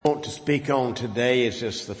Want to speak on today is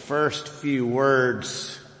just the first few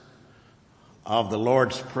words of the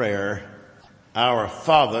Lord's Prayer. Our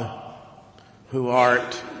Father who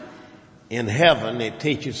art in heaven. It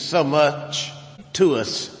teaches so much to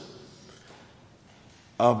us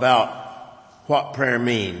about what prayer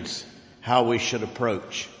means, how we should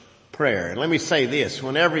approach prayer. And let me say this,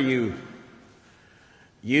 whenever you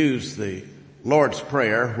use the Lord's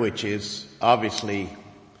Prayer, which is obviously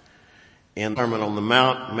in the Sermon on the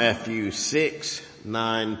Mount, Matthew 6,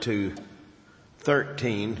 9 to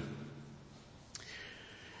 13,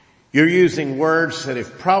 you're using words that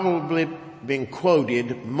have probably been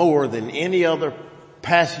quoted more than any other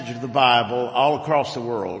passage of the Bible all across the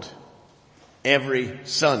world every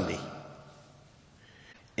Sunday.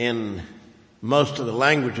 In most of the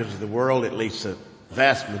languages of the world, at least the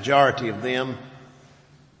vast majority of them,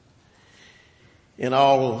 in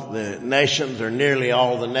all the nations, or nearly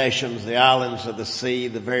all the nations, the islands of the sea,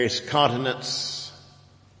 the various continents,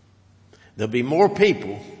 there'll be more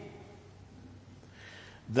people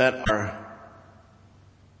that are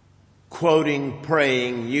quoting,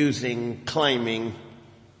 praying, using, claiming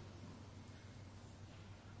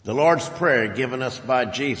the Lord's Prayer given us by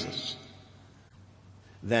Jesus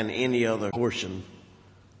than any other portion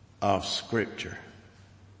of Scripture.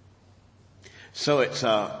 So it's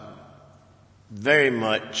very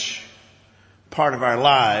much part of our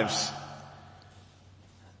lives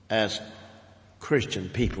as Christian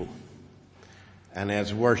people and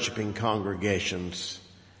as worshiping congregations.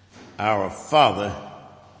 Our Father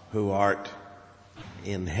who art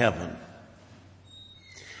in heaven.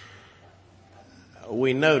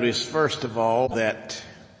 We notice first of all that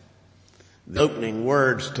the opening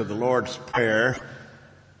words to the Lord's Prayer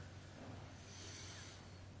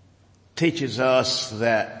teaches us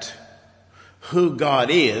that who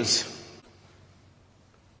God is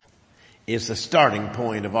the starting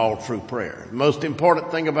point of all true prayer. The most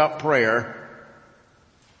important thing about prayer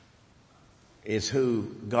is who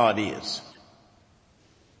God is.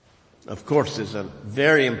 Of course, there's a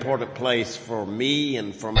very important place for me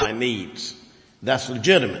and for my needs. That's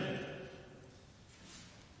legitimate.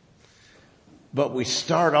 But we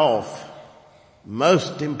start off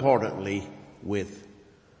most importantly with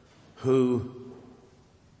who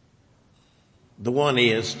the one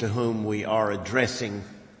is to whom we are addressing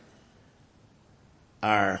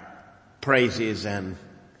our praises and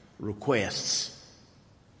requests.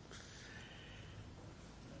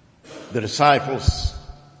 The disciples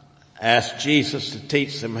asked Jesus to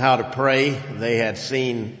teach them how to pray. They had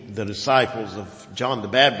seen the disciples of John the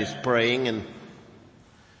Baptist praying, and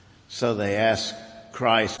so they asked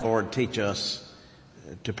Christ, Lord, teach us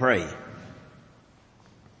to pray.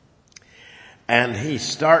 And he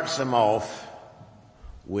starts them off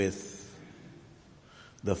with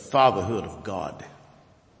the fatherhood of God,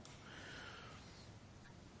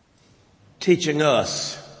 teaching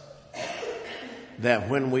us that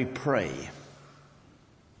when we pray,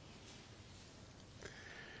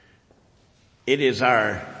 it is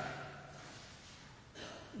our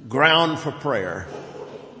ground for prayer,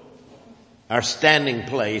 our standing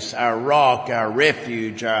place, our rock, our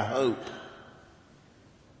refuge, our hope,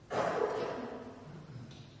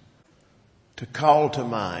 to call to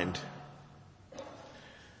mind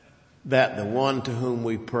that the one to whom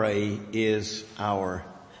we pray is our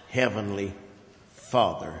Heavenly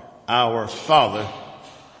Father. Our Father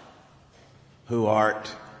who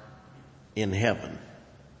art in heaven.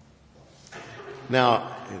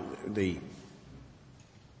 Now, the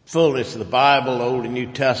fullness of the Bible, Old and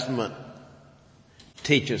New Testament,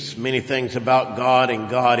 teaches many things about God, and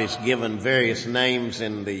God is given various names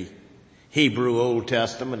in the Hebrew Old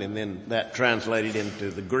Testament, and then that translated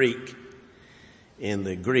into the Greek in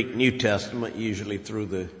the Greek New Testament, usually through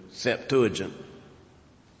the Septuagint.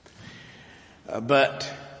 But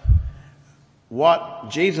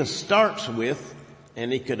what Jesus starts with,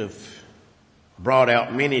 and he could have brought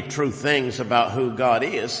out many true things about who God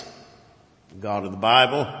is, the God of the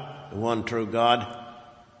Bible, the one true God,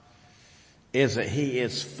 is that he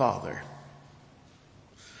is Father.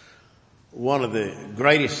 One of the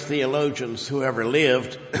greatest theologians who ever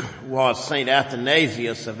lived was St.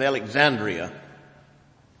 Athanasius of Alexandria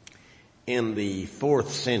in the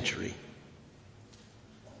 4th century.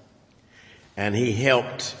 And he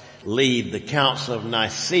helped lead the Council of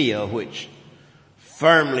Nicaea, which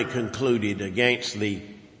firmly concluded against the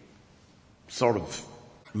sort of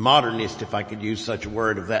modernist, if I could use such a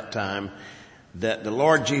word of that time, that the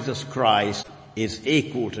Lord Jesus Christ is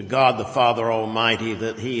equal to God the Father Almighty,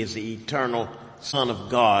 that he is the eternal Son of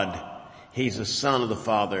God. He's the Son of the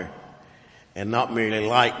Father, and not merely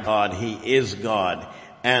like God, he is God.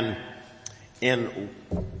 And in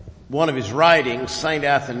one of his writings, St.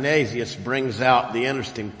 Athanasius brings out the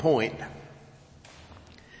interesting point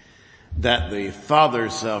that the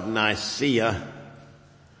fathers of Nicaea,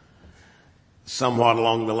 somewhat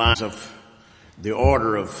along the lines of the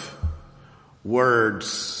order of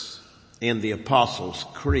words in the Apostles'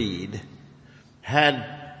 Creed, had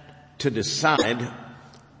to decide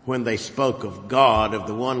when they spoke of God, of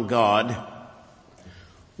the one God,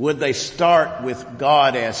 would they start with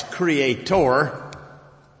God as creator,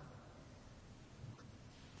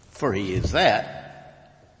 for he is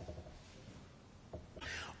that,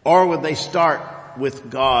 or would they start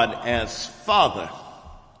with God as Father?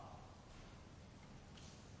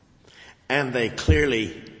 And they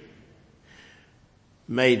clearly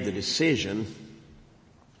made the decision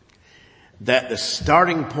that the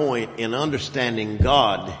starting point in understanding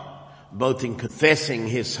God, both in confessing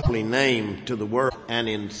his holy name to the world and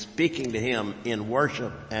in speaking to him in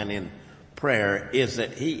worship and in prayer, is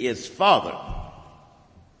that he is Father.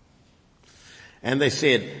 And they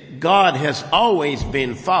said, God has always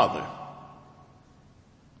been Father.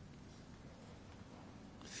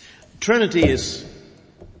 Trinity is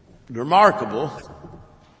remarkable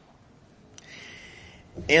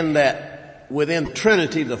in that within the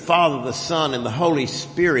Trinity, the Father, the Son, and the Holy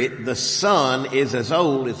Spirit, the Son is as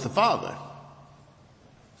old as the Father.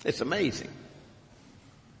 It's amazing.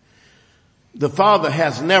 The Father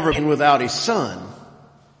has never been without his Son.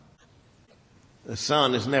 The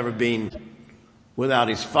Son has never been without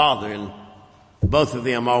his Father, and both of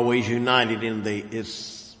them always united in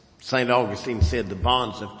as St. Augustine said, the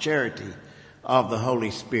bonds of charity of the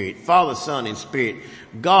Holy Spirit. Father, Son, and Spirit.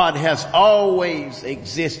 God has always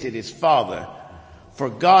existed as Father. For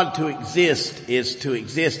God to exist is to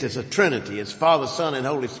exist as a Trinity, as Father, Son, and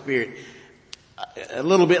Holy Spirit. A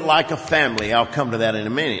little bit like a family. I'll come to that in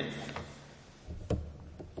a minute.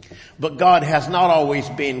 But God has not always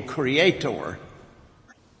been creator.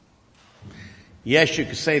 Yes, you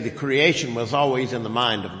could say the creation was always in the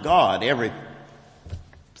mind of God. Everything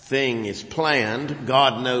is planned.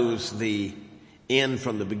 God knows the end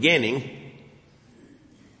from the beginning.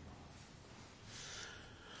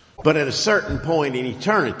 But at a certain point in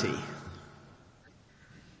eternity,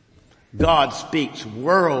 God speaks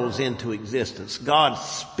worlds into existence. God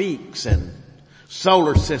speaks and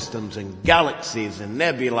solar systems and galaxies and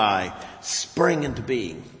nebulae spring into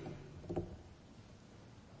being.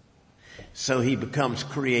 So he becomes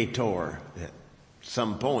creator at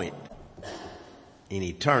some point in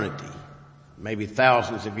eternity. Maybe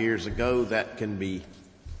thousands of years ago, that can be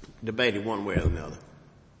debated one way or another.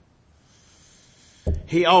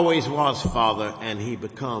 He always was Father, and he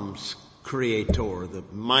becomes creator, the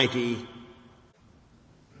mighty,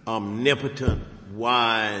 omnipotent,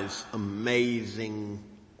 wise, amazing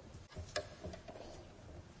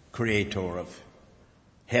creator of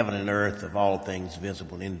heaven and earth, of all things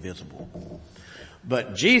visible and invisible.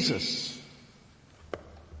 But Jesus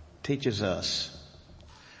teaches us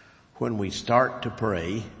when we start to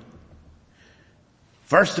pray,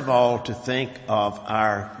 first of all, to think of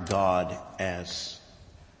our God as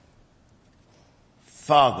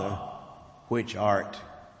Father, which art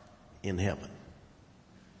in heaven.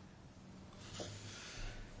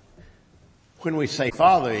 When we say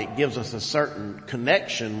Father, it gives us a certain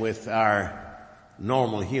connection with our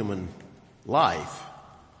normal human life.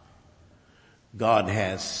 God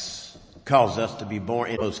has caused us to be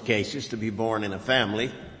born, in most cases, to be born in a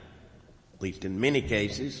family, at least in many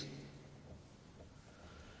cases.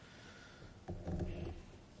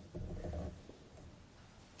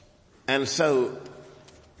 And so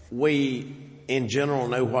we, in general,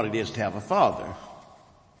 know what it is to have a father.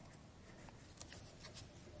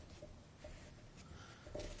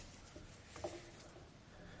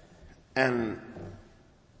 And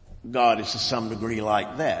God is to some degree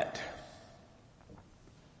like that.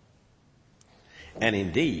 And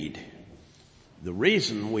indeed, the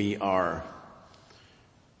reason we are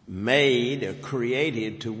made or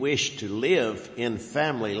created to wish to live in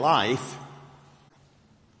family life,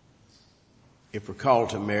 if we're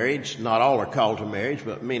called to marriage, not all are called to marriage,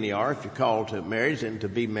 but many are. If you're called to marriage, then to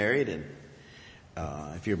be married, and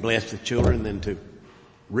if you're blessed with children, then to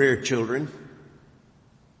rear children.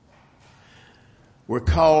 We're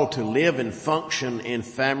called to live and function in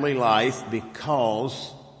family life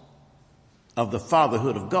because of the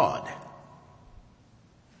fatherhood of God.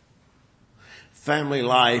 Family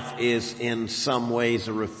life is in some ways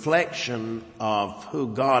a reflection of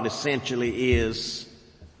who God essentially is,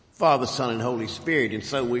 Father, Son, and Holy Spirit. And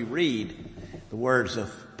so we read the words of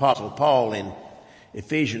Apostle Paul in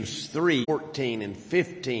Ephesians 3:14 and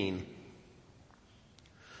 15.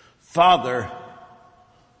 Father,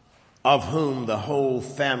 of whom the whole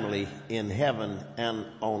family in heaven and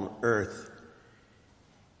on earth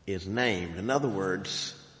is named. In other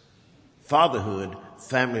words, fatherhood,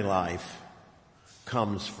 family life,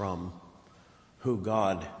 comes from who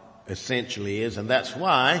God essentially is. And that's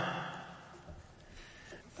why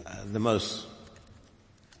the most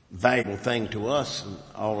valuable thing to us in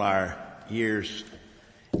all our years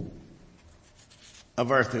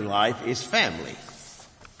of earthly life is family,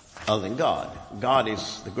 other than God. God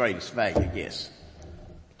is the greatest value, yes.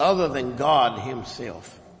 Other than God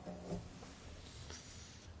himself,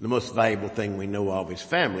 the most valuable thing we know of is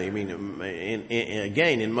family. I mean,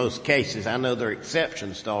 again, in most cases, I know there are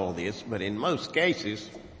exceptions to all this, but in most cases,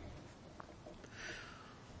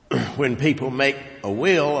 when people make a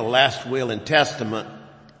will, a last will and testament,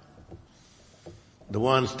 the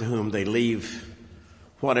ones to whom they leave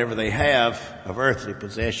whatever they have of earthly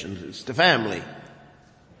possessions is to family.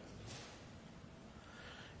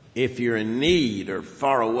 If you're in need or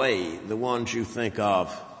far away, the ones you think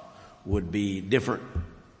of would be different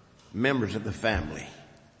members of the family.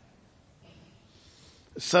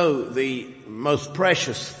 So the most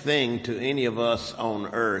precious thing to any of us on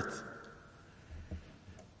earth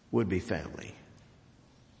would be family.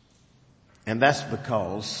 And that's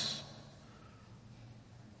because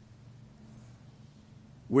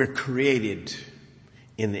we're created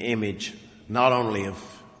in the image not only of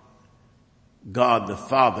God the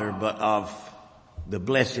Father, but of the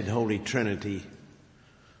blessed Holy Trinity,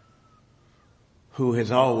 who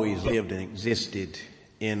has always lived and existed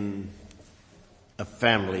in a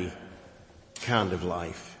family kind of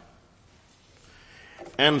life.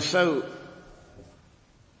 And so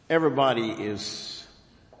everybody is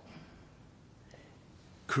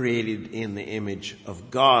created in the image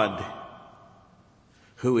of God,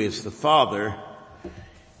 who is the Father.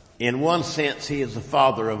 In one sense, he is the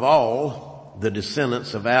father of all the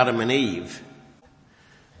descendants of Adam and Eve.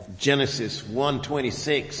 Genesis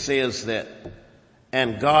 1:26 says that,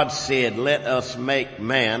 and God said, let us make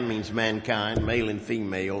man, means mankind, male and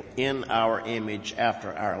female, in our image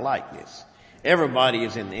after our likeness. Everybody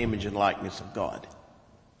is in the image and likeness of God.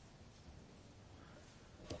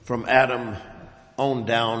 From Adam on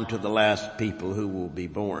down to the last people who will be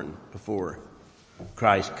born before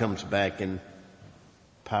Christ comes back in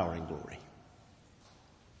power and glory.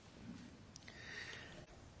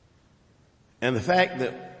 And the fact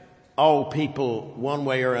that all people, one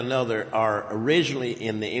way or another, are originally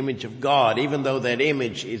in the image of God, even though that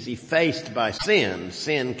image is effaced by sin.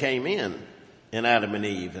 Sin came in Adam and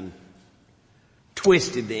Eve and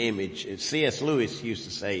twisted the image. C.S. Lewis used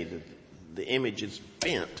to say that the image is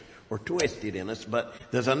bent or twisted in us, but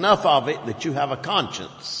there's enough of it that you have a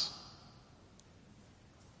conscience.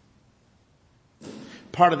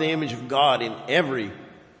 Part of the image of God in every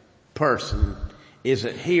person is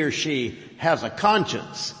that he or she has a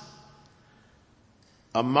conscience,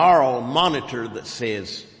 a moral monitor that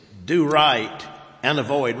says, do right and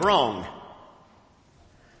avoid wrong.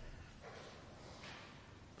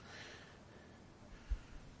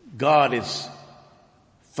 God is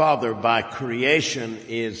Father by creation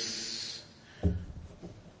is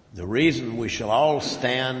the reason we shall all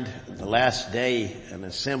stand the last day and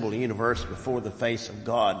assemble the universe before the face of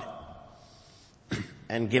God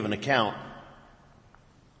and give an account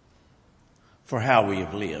for how we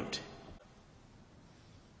have lived,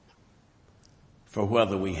 for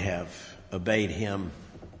whether we have obeyed him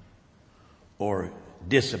or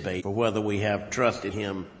disobeyed, for whether we have trusted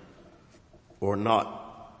him or not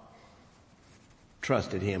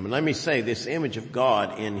trusted him. And let me say, this image of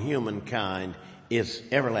God in humankind is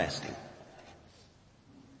everlasting.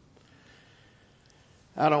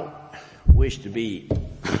 I don't wish to be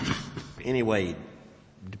anyway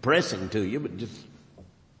depressing to you, but just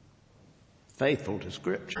faithful to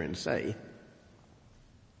Scripture and say,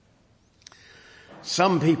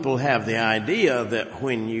 some people have the idea that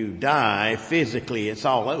when you die physically it's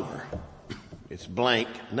all over. It's blank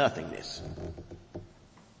nothingness.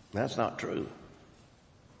 That's not true.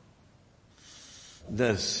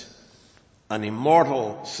 There's an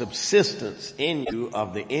immortal subsistence in you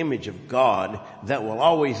of the image of God that will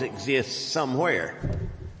always exist somewhere.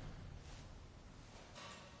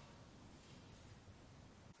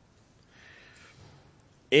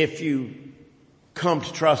 If you come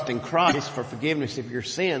to trust in Christ for forgiveness of your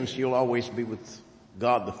sins, you'll always be with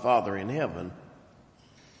God the Father in heaven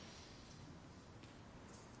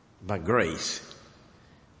by grace.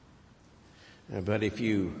 But if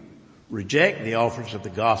you reject the offers of the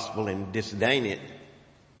gospel and disdain it,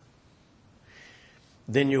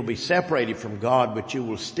 then you'll be separated from God, but you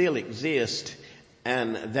will still exist,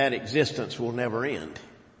 and that existence will never end.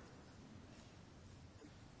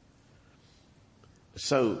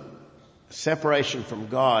 So separation from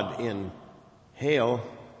God in hell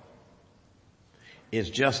is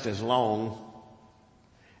just as long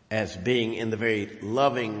as being in the very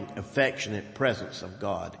loving, affectionate presence of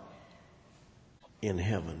God in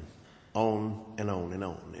heaven. On and on and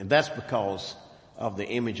on. And that's because of the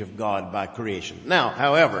image of God by creation. Now,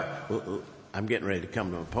 however, I'm getting ready to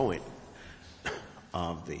come to a point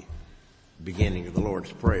of the beginning of the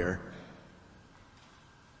Lord's Prayer.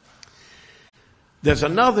 There's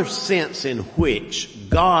another sense in which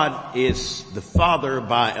God is the Father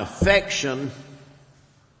by affection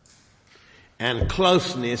and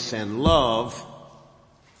closeness and love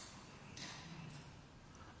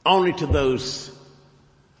only to those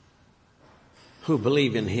who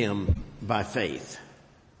believe in Him by faith.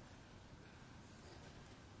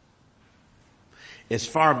 As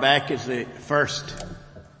far back as the first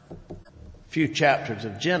few chapters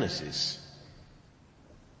of Genesis,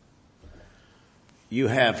 you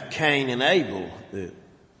have Cain and Abel, the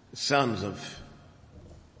sons of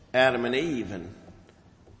Adam and Eve, and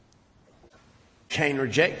Cain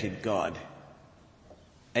rejected God.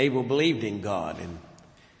 Abel believed in God, and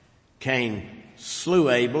Cain slew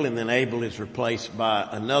Abel, and then Abel is replaced by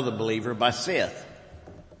another believer, by Seth.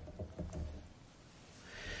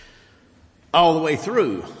 All the way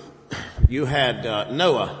through, you had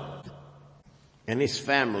Noah and his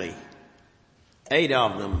family. 8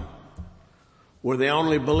 of them were the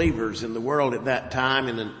only believers in the world at that time,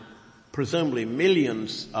 and then presumably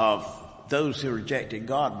millions of those who rejected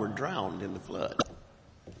God were drowned in the flood.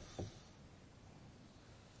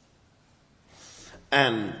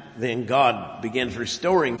 And then God begins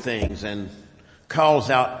restoring things and calls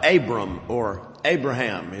out Abram, or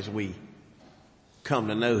Abraham as we come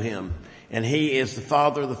to know him. And he is the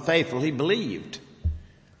father of the faithful. He believed.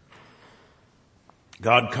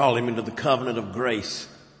 God called him into the covenant of grace.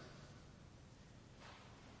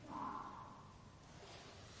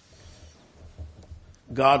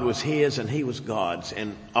 God was his and he was God's,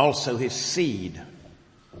 and also his seed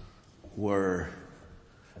were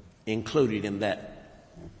included in that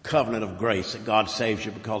covenant of grace, that God saves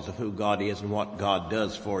you because of who God is and what God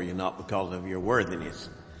does for you, not because of your worthiness.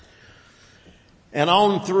 And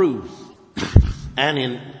on through, and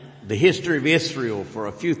in the history of Israel for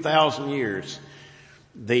a few thousand years,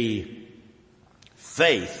 the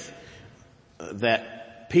faith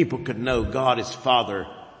that people could know God as Father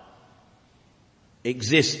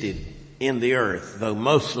existed in the earth, though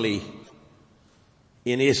mostly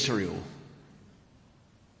in Israel.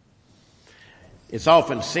 It's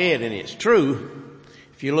often said, and it's true,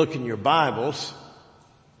 if you look in your Bibles,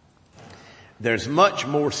 there's much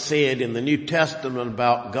more said in the New Testament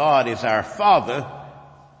about God as our Father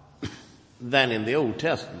than in the Old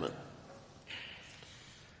Testament.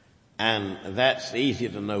 And that's easy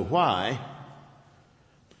to know why.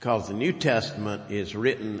 Because the New Testament is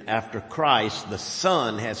written after Christ, the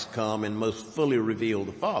Son, has come and most fully revealed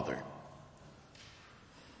the Father.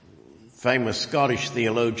 Famous Scottish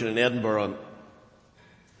theologian in Edinburgh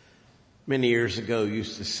many years ago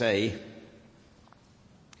used to say,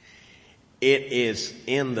 it is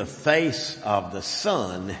in the face of the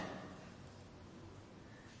Son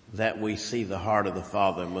that we see the heart of the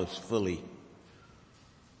Father most fully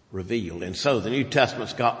revealed. And so the New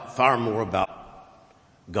Testament's got far more about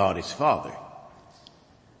God is Father,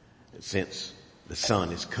 since the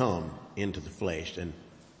Son has come into the flesh and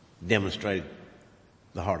demonstrated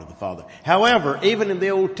the heart of the Father. However, even in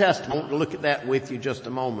the Old Testament, I want to look at that with you just a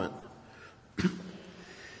moment.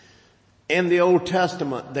 In the Old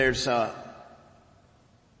Testament, there's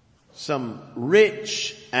some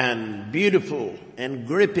rich and beautiful and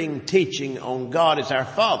gripping teaching on God as our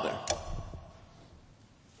Father.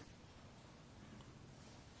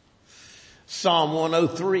 Psalm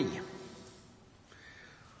 103,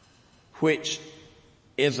 which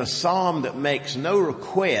is a psalm that makes no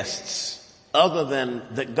requests other than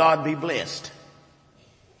that God be blessed.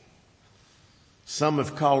 Some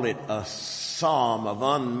have called it a psalm of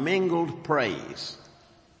unmingled praise.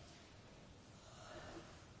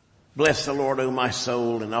 Bless the Lord, O my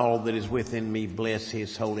soul, and all that is within me, bless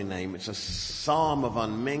his holy name. It's a psalm of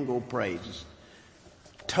unmingled praise.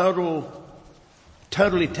 Totally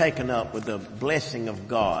taken up with the blessing of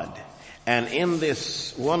God. And in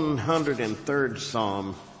this 103rd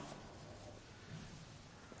Psalm,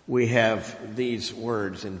 we have these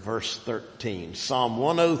words in verse 13. Psalm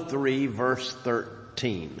 103, verse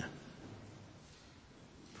 13.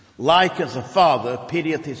 Like as a father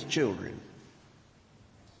pitieth his children,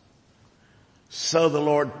 so the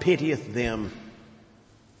Lord pitieth them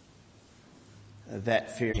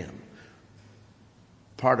that fear him.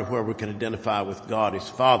 part of where we can identify with God as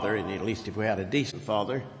Father, and at least if we had a decent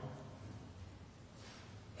father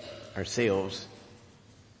ourselves,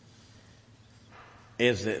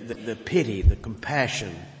 is the pity, the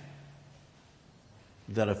compassion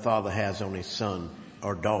that a father has on his son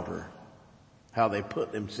or daughter. How they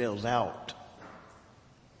put themselves out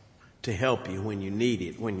to help you when you need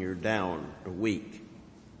it, when you're down or weak.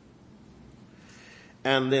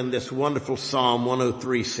 And then this wonderful Psalm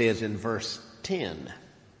 103 says in verse 10,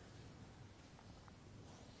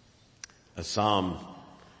 a psalm,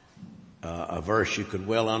 a verse you could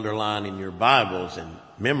well underline in your Bibles and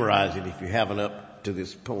memorize it if you haven't up to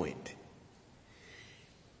this point.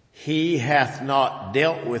 He hath not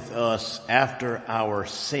dealt with us after our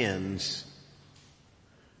sins,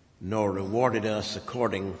 nor rewarded us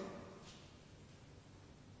according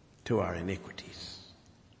to our iniquities.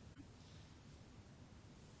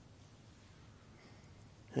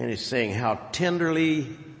 And he's saying how tenderly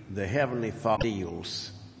the Heavenly Father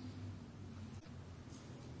deals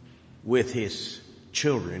with his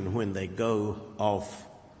children when they go off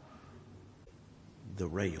the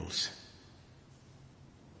rails.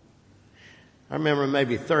 I remember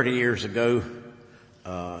maybe 30 years ago,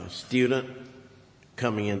 a student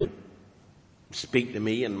coming in to speak to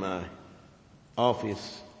me in my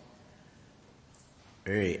office,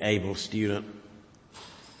 very able student,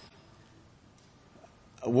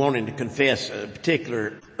 wanting to confess a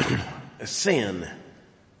particular sin.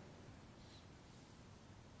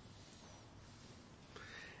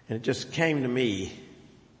 And it just came to me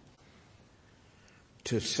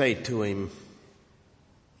to say to him,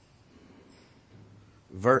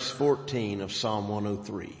 verse 14 of Psalm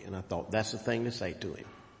 103. And I thought, that's the thing to say to him.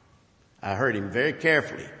 I heard him very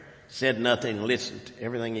carefully, said nothing, listened to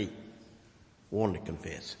everything he wanted to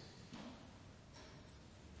confess.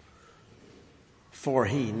 For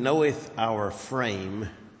he knoweth our frame,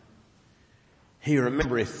 he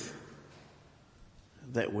remembereth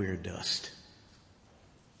that we are dust.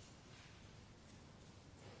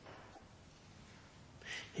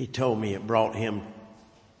 He told me it brought him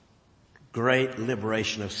great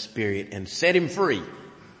liberation of spirit and set him free.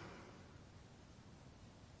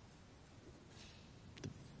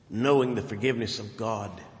 Knowing the forgiveness of God,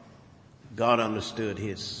 God understood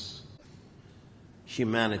his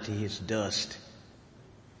humanity, his dust,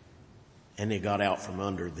 and he got out from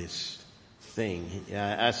under this thing.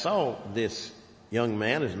 I saw this young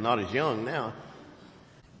man, is not as young now.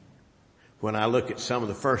 When I look at some of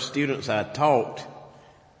the first students I taught,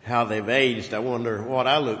 how they've aged, I wonder what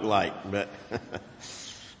I look like. But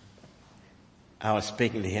I was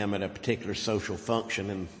speaking to him at a particular social function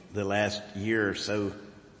in the last year or so,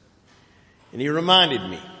 and he reminded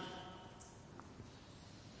me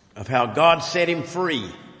of how God set him free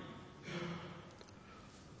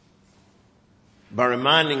by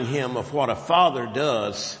reminding him of what a father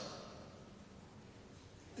does.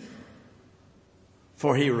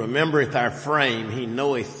 For he remembereth our frame, he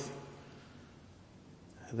knoweth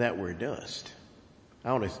that we're dust.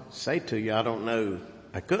 I want to say to you,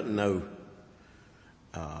 I couldn't know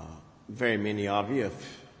very many of you,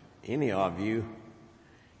 if any of you,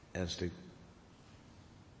 as to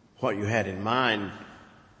what you had in mind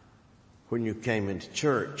when you came into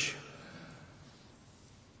church.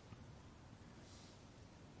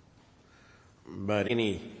 But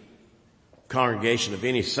any congregation of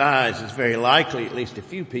any size is very likely at least a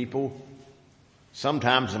few people,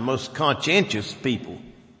 sometimes the most conscientious people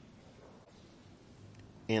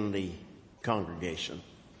in the congregation,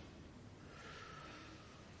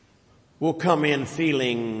 will come in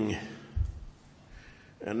feeling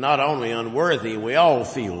not only unworthy, we all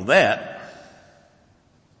feel that,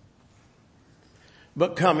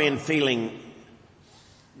 but come in feeling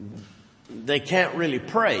they can't really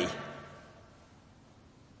pray.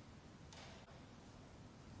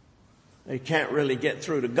 They can't really get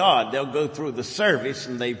through to God. They'll go through the service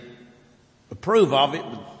and they approve of it,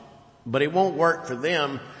 but it won't work for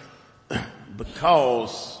them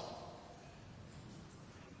because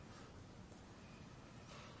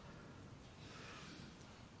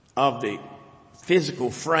of the physical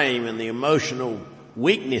frame and the emotional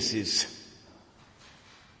weaknesses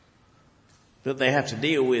that they have to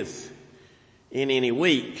deal with in any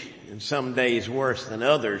week, and some days worse than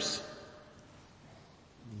others.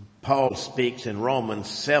 Paul speaks in Romans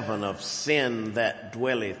 7 of sin that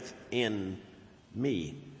dwelleth in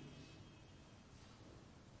me.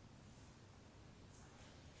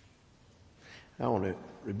 I want to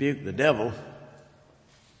rebuke the devil.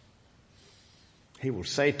 He will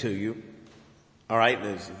say to you, all right,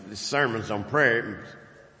 this sermon's on prayer,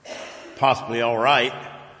 possibly all right,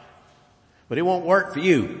 but it won't work for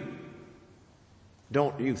you.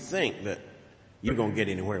 don't you think that you're going to get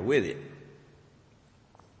anywhere with it.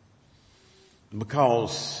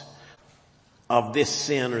 Because of this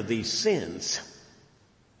sin or these sins.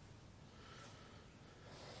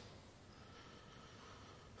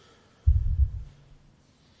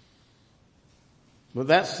 Well,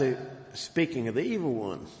 that's speaking of the evil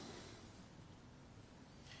one.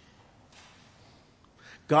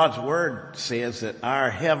 God's Word says that our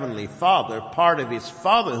Heavenly Father, part of His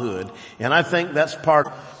fatherhood, and I think that's part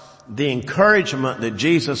of the encouragement that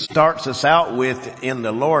Jesus starts us out with in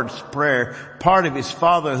the Lord's Prayer, part of His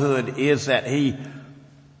fatherhood is that He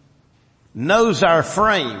knows our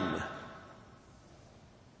frame.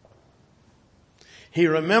 He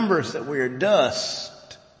remembers that we are dust.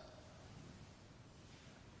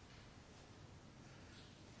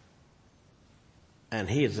 And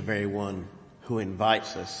He is the very one who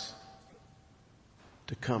invites us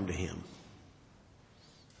to come to Him.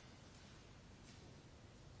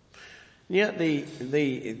 Yet the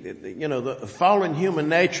fallen human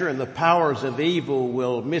nature and the powers of evil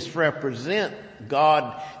will misrepresent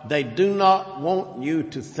God. They do not want you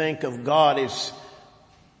to think of God as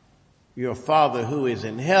your Father who is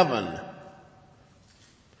in heaven.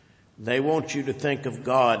 They want you to think of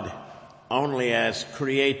God only as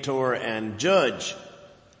creator and judge.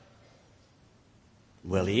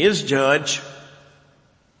 Well, He is judge.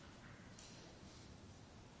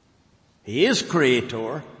 He is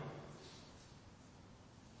creator.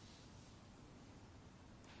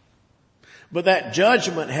 But that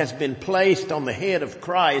judgment has been placed on the head of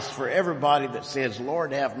Christ for everybody that says,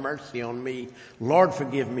 Lord, have mercy on me. Lord,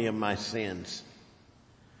 forgive me of my sins.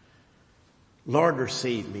 Lord,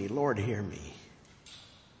 receive me. Lord, hear me.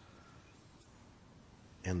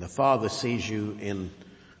 And the Father sees you in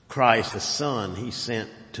Christ, the Son He sent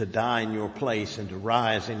to die in your place and to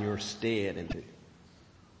rise in your stead and to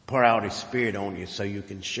pour out His Spirit on you so you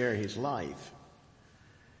can share His life.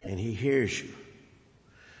 And He hears you.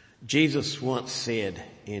 Jesus once said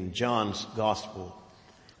in John's Gospel,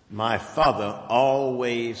 my Father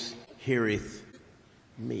always heareth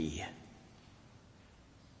me.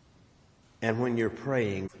 And when you're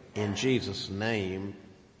praying in Jesus' name,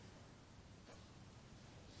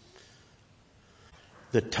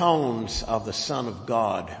 the tones of the Son of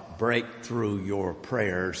God break through your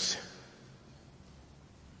prayers.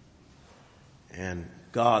 And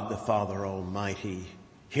God the Father Almighty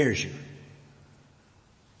hears you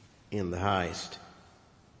in the highest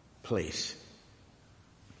place.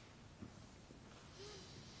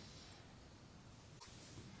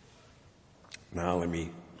 Now let me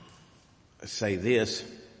say this.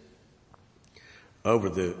 I've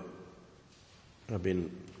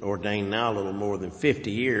been ordained now a little more than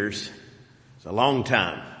 50 years. It's a long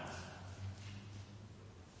time.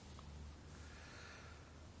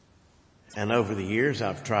 And over the years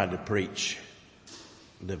I've tried to preach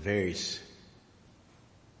the various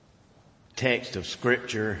text of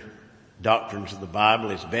Scripture, doctrines of the Bible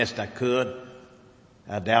as best I could.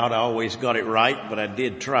 I doubt I always got it right, but I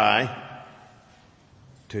did try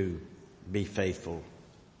to be faithful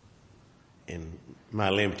in my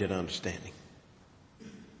limited understanding.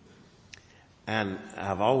 And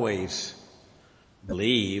I've always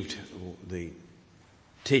believed the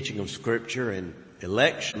teaching of Scripture and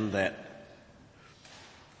election that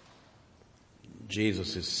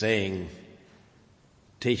Jesus is saying,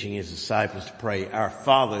 teaching His disciples to pray, our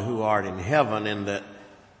Father who art in heaven, and that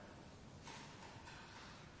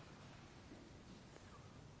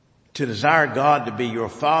to desire God to be your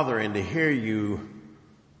Father and to hear you,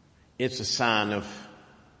 it's a sign of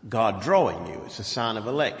God drawing you. It's a sign of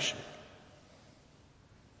election.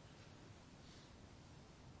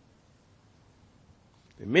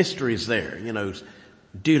 The mystery is there.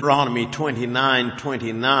 Deuteronomy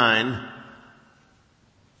 29:29.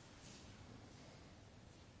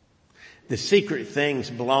 The secret things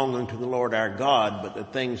belong unto the Lord our God, but the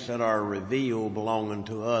things that are revealed belong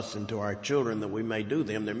unto us and to our children that we may do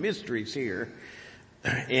them. There are mysteries here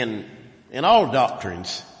in all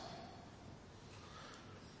doctrines,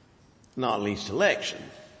 not least election.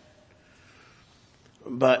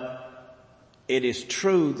 But it is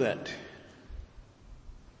true that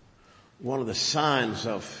one of the signs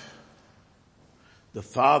of the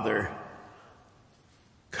Father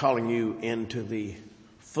calling you into the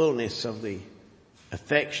fullness of the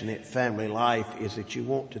affectionate family life is that you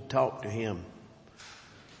want to talk to Him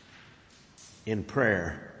in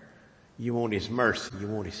prayer. You want His mercy. You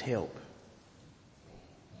want His help.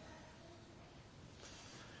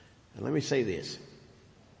 And let me say this,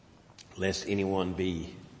 lest anyone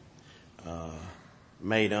be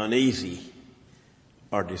made uneasy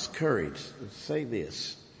or discouraged. Let's say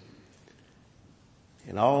this.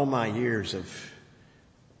 in all my years of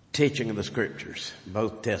teaching of the Scriptures,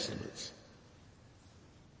 both Testaments,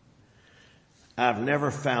 I've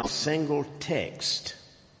never found a single text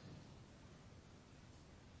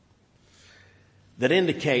that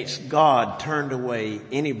indicates God turned away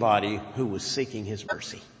anybody who was seeking His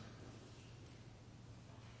mercy.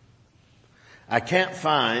 I can't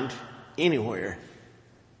find anywhere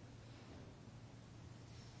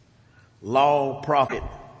law, prophet,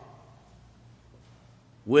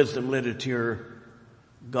 wisdom literature,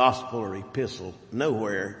 gospel or epistle,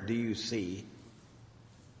 nowhere do you see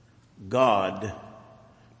God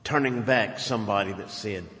turning back somebody that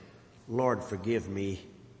said, Lord, forgive me.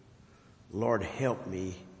 Lord, help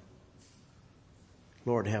me.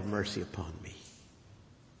 Lord, have mercy upon me.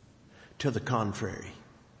 To the contrary,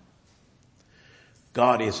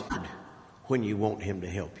 God is good when you want Him to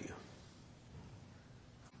help you.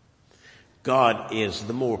 God is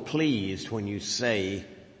the more pleased when you say,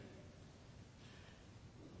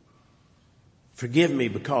 forgive me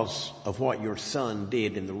because of what your Son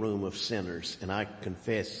did in the room of sinners, and I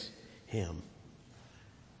confess Him.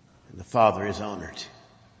 And the Father is honored.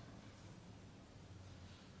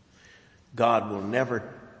 God will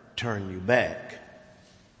never turn you back.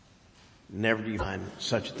 Never do you find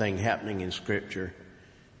such a thing happening in Scripture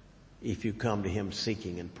if you come to Him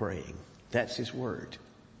seeking and praying. That's His Word.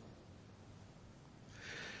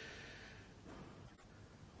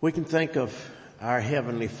 We can think of our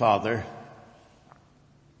Heavenly Father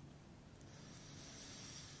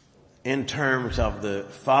in terms of the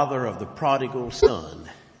father of the prodigal son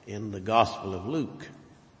in the Gospel of Luke.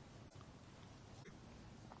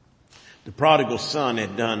 The prodigal son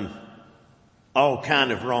had done all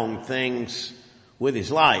kind of wrong things with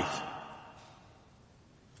his life.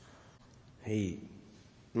 He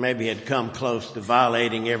maybe had come close to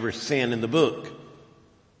violating every sin in the book.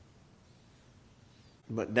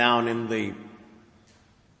 But down in the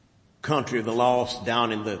country of the lost,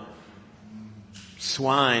 down in the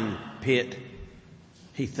swine pit,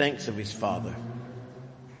 he thinks of his father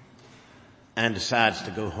and decides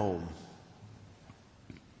to go home.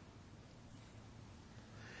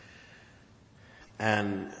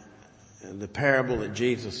 And the parable that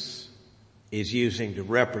Jesus is using to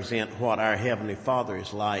represent what our Heavenly Father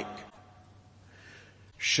is like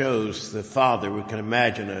shows the Father. We can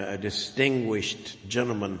imagine a distinguished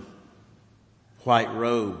gentleman, white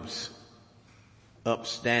robes,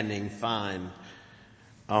 upstanding fine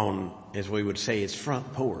on, as we would say, his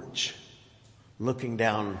front porch, looking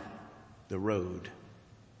down the road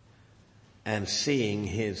and seeing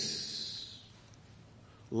his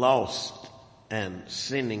lost and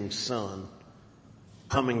sinning son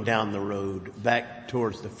coming down the road back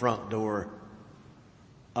towards the front door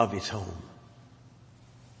of his home.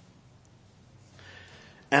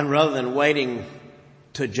 And rather than waiting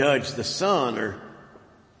to judge the son or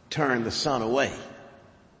turn the son away,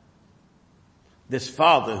 this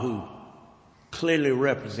father, who clearly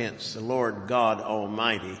represents the Lord God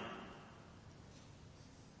Almighty,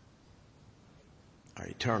 our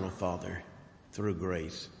eternal Father through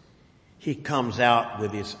grace, He comes out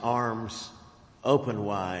with His arms open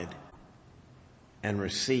wide and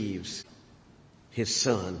receives His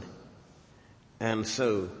son. And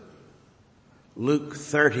so Luke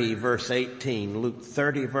 30 verse 18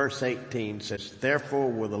 says,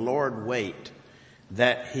 therefore will the Lord wait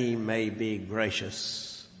that He may be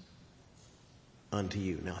gracious unto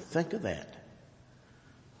you. Now think of that.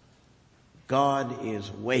 God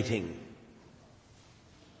is waiting,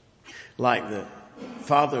 like the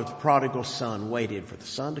father of the prodigal son waited for the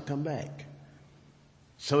son to come back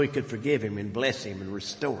so he could forgive him and bless him and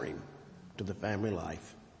restore him to the family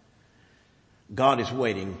life. God is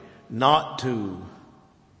waiting not to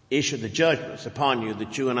issue the judgments upon you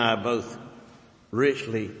that you and I both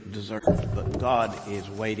richly deserve, but God is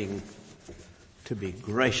waiting to be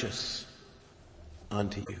gracious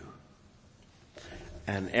unto you.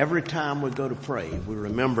 And every time we go to pray, we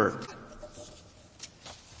remember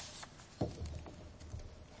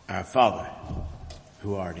our Father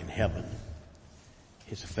who art in heaven,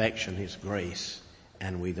 His affection, His grace,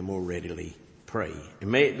 and we the more readily pray.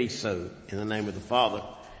 And may it be so in the name of the Father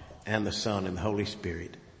and the Son and the Holy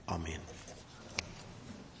Spirit. Amen.